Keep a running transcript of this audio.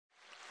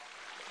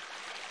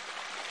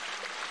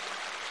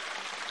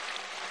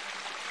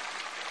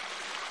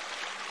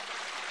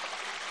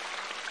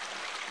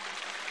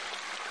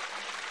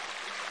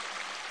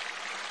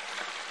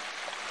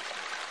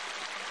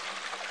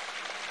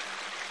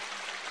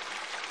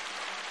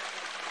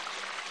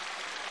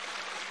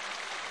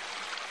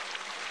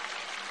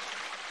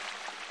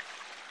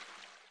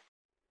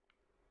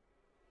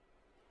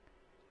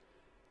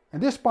In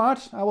this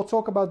part, I will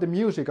talk about the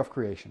music of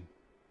creation.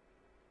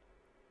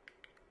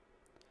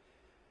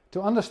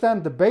 To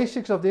understand the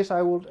basics of this,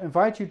 I would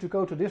invite you to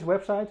go to this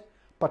website,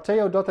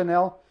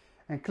 Pateo.nl,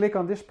 and click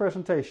on this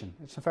presentation.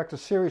 It's in fact a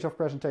series of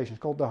presentations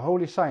called The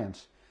Holy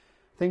Science.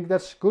 I think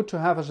that's good to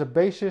have as a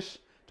basis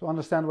to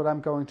understand what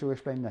I'm going to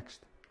explain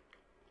next.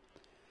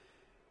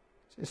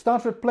 It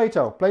starts with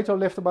Plato. Plato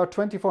lived about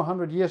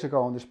 2400 years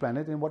ago on this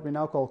planet in what we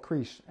now call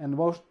Greece. And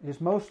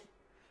his most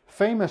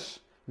famous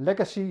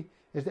legacy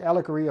is the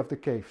Allegory of the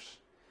Caves,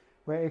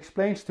 where he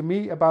explains to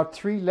me about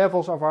 3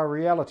 levels of our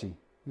reality.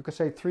 You could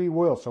say 3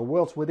 worlds, or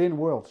worlds within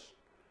worlds.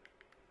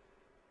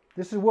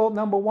 This is world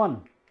number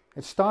 1.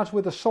 It starts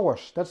with the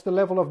source, that's the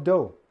level of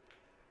Do.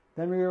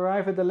 Then we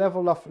arrive at the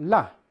level of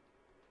La.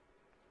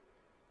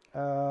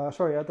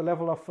 At the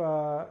level of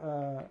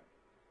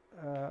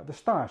the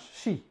stars,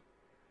 Si.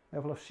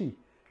 Level of Si.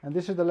 And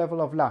this is the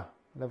level of La,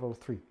 level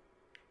 3.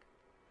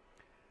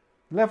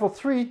 Level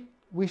 3,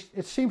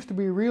 it seems to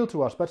be real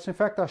to us, but it's in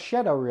fact our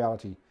shadow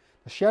reality.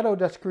 The shadow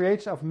that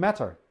creates of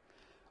matter.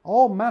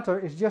 All matter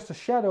is just a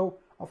shadow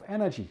of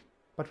energy,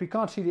 but we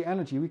can't see the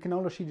energy, we can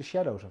only see the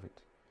shadows of it.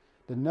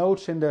 The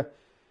nodes in the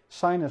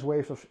sinus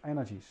waves of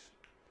energies.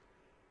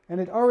 And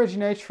it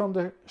originates from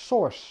the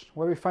source,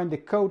 where we find the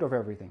code of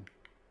everything.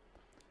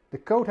 The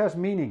code has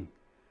meaning.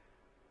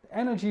 The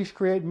energies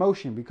create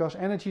motion, because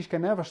energies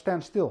can never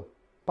stand still.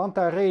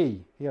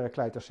 Pantarei,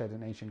 Heraclitus said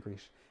in ancient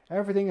Greece.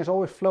 Everything is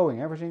always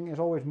flowing, everything is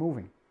always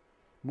moving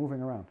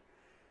around.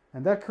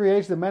 And that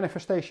creates the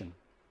manifestation.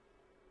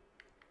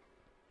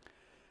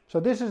 So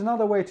this is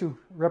another way to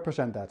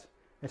represent that.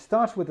 It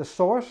starts with the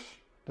source.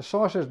 The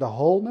source is the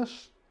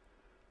wholeness,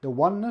 the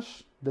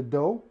oneness, the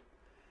Do.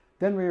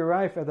 Then we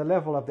arrive at the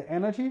level of the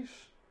energies,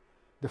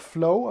 the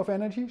flow of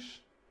energies.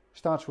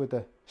 Starts with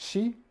the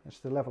Si, that's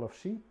the level of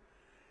Si.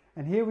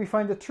 And here we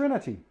find the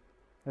Trinity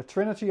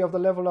of the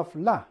level of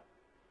La,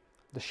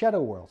 the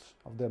shadow worlds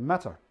of the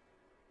matter.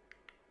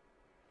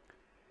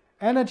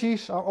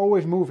 Energies are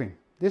always moving.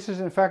 This is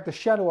in fact the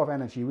shadow of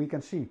energy we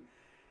can see.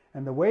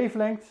 And the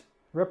wavelength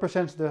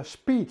represents the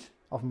speed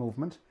of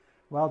movement,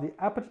 while the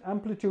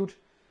amplitude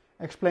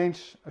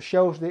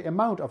shows the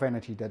amount of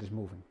energy that is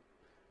moving.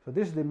 So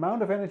this is the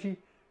amount of energy,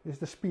 this is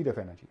the speed of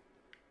energy.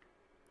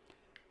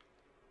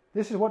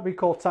 This is what we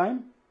call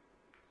time,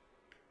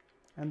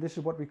 and this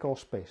is what we call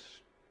space.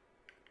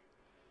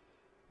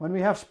 When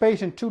we have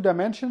space in 2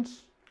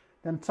 dimensions,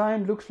 then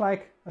time looks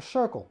like a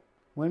circle.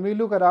 When we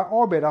look at our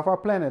orbit of our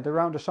planet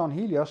around the sun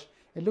Helios,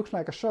 it looks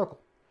like a circle.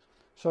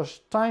 So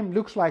time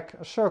looks like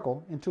a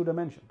circle in 2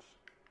 dimensions.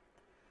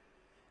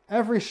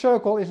 Every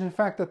circle is in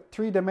fact a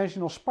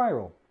 3-dimensional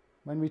spiral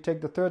when we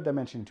take the 3rd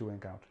dimension into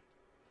account.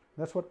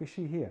 That's what we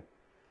see here.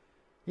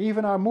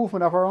 Even our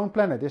movement of our own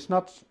planet is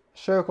not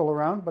circle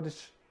around, but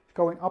it's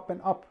going up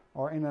and up,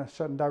 or in a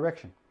certain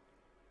direction.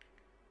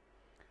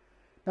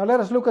 Now let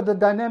us look at the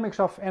dynamics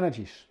of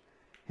energies.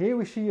 Here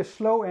we see a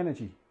slow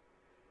energy.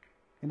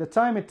 In the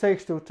time it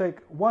takes to take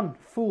 1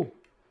 full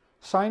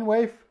sine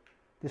wave,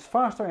 this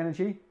faster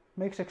energy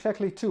makes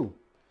exactly 2.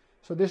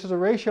 So this is a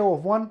ratio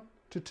of 1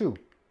 to 2.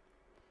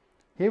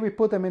 Here we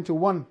put them into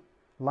 1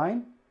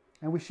 line,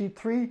 and we see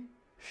 3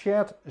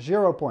 shared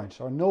 0 points,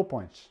 or null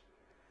points.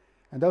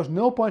 And those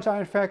null points are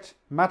in fact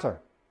matter,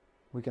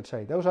 we can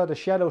say. Those are the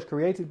shadows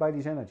created by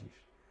these energies.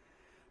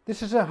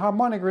 This is a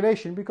harmonic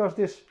relation, because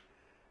these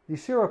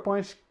 0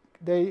 points,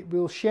 they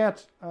will share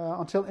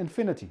until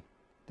infinity.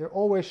 They're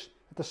always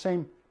at the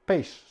same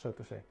pace, so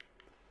to say.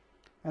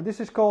 And this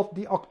is called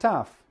the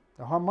octave,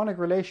 the harmonic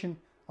relation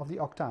of the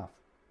octave.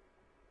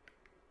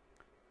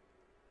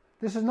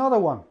 This is another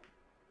one.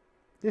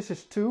 This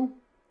is 2,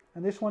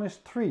 and this one is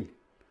 3.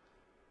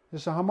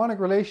 This is a harmonic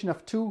relation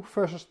of 2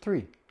 versus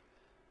 3.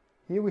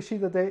 Here we see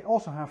that they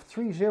also have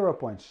 3 0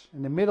 points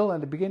in the middle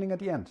and the beginning at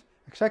the end.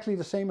 Exactly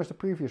the same as the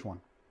previous one.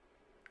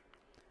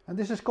 And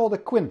this is called a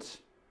quint.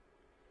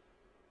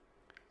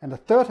 And the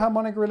 3rd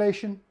harmonic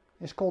relation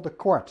is called a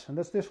quart, and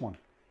that's this one.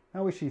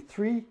 Now we see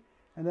 3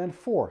 and then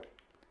 4.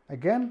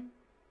 Again,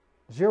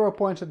 0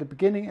 points at the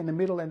beginning and the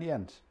middle and the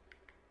end.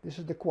 This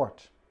is the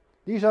quart.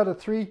 These are the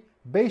 3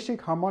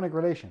 basic harmonic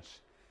relations.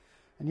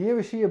 And here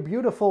we see a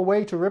beautiful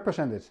way to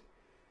represent it.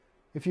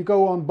 If you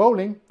go on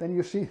bowling, then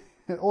you see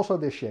also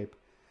this shape.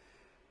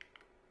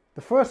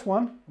 The first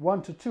one,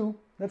 1 to 2,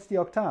 that's the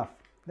octave.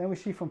 Then we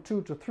see from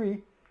 2 to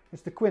 3,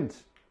 it's the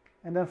quint.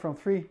 And then from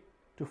 3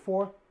 to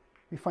 4,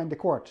 we find the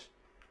quart.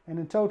 And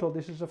in total,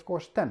 this is of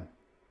course 10.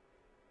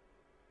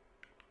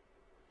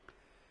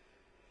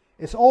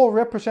 It's all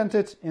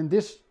represented in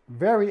this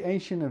very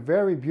ancient and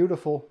very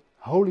beautiful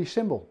holy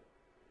symbol.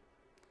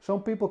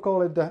 Some people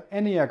call it the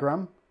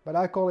Enneagram, but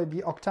I call it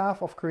the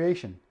Octave of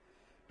Creation.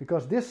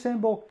 Because this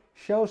symbol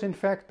shows in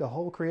fact the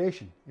whole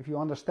creation, if you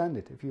understand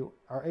it, if you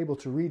are able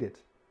to read it.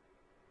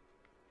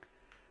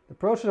 The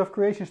process of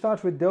creation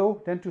starts with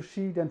Do, then to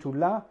Si, then to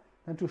La,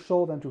 then to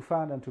Sol, then to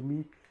Fa, then to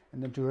Mi,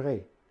 and then to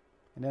Re.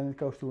 And then it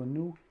goes to a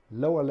new,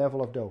 lower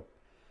level of Do.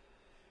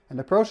 And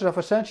the process of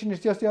ascension is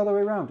just the other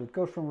way around. It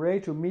goes from Re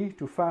to Mi,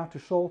 to Fa, to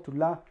Sol, to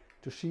La,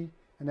 to Si,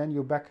 and then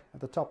you're back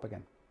at the top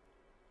again.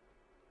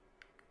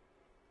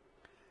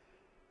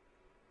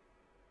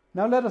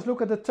 Now let us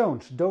look at the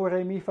tones, do,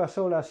 re, mi, fa,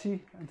 sol, la,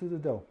 si, and to the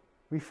do.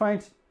 We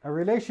find a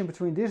relation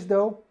between this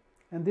do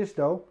and this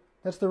do.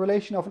 That's the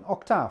relation of an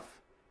octave,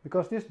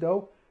 because this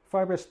do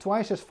vibrates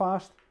twice as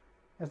fast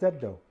as that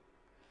do.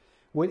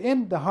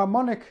 Within the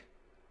harmonic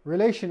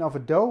relation of a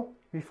do,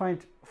 we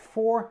find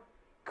 4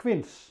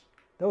 quints.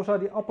 Those are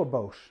the upper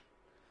bows.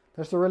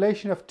 That's the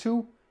relation of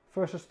 2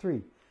 versus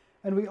 3.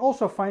 And we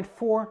also find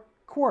 4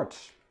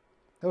 quarts.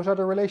 Those are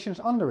the relations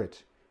under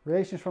it.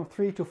 Relations from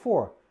 3 to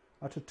 4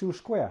 are to 2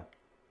 square.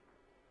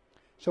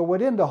 So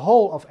within the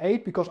whole of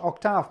 8, because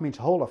octave means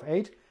whole of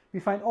 8, we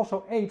find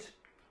also 8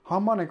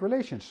 harmonic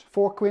relations,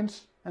 4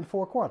 quints and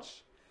 4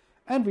 quarts.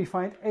 And we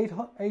find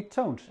 8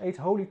 tones, 8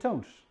 holy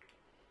tones.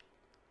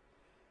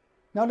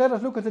 Now let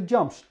us look at the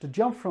jumps. The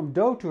jump from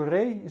do to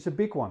re is a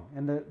big one,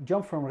 and the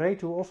jump from re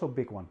to also a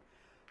big one.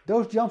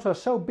 Those jumps are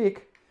so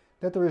big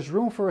that there is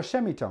room for a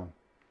semitone.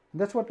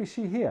 And that's what we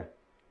see here.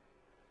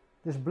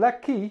 This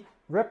black key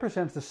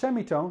represents the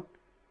semitone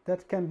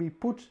that can be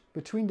put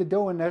between the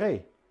do and the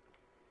re.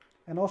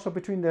 And also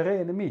between the re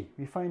and the mi.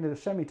 We find the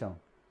semitone,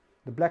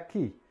 the black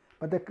key.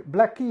 But the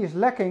black key is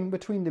lacking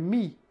between the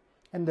mi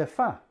and the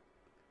fa.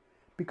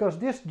 Because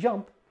this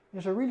jump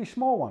is a really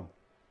small one.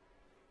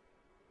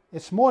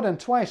 It's more than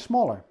twice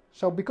smaller.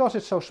 So because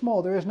it's so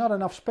small, there is not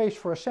enough space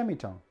for a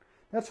semitone.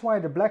 That's why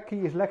the black key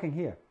is lacking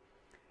here.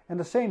 And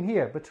the same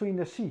here, between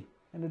the si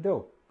and the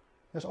do.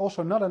 There's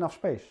also not enough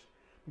space.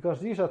 Because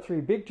these are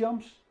 3 big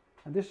jumps,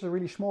 and this is a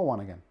really small one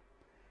again.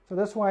 So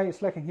that's why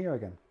it's lacking here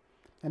again.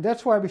 And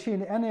that's why we see in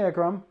the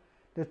Enneagram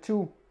the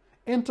 2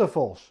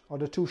 intervals, or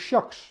the 2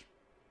 shocks.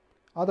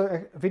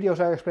 Other videos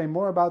I explain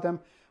more about them,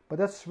 but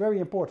that's very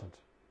important.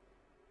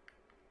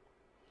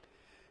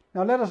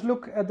 Now let us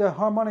look at the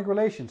harmonic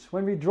relations.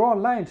 When we draw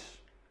lines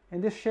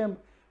in this shim,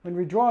 when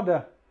we draw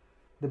the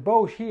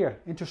bows here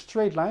into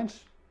straight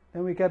lines,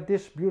 then we get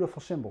this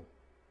beautiful symbol.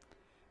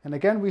 And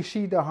again we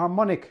see the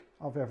harmonic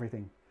of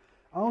everything.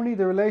 Only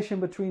the relation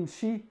between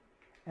si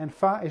and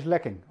fa is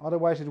lacking,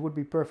 otherwise it would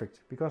be perfect,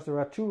 because there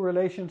are 2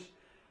 relations.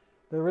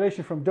 The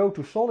relation from do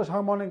to sol is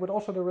harmonic, but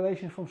also the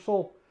relation from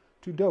sol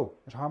to do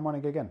is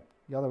harmonic again,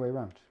 the other way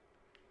around.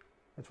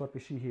 That's what we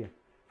see here.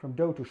 From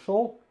do to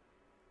sol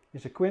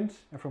is a quint,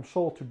 and from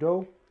sol to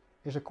do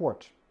is a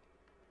quart.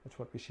 That's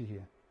what we see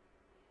here.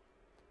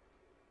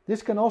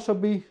 This can also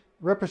be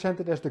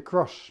represented as the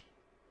cross,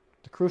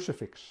 the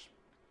crucifix.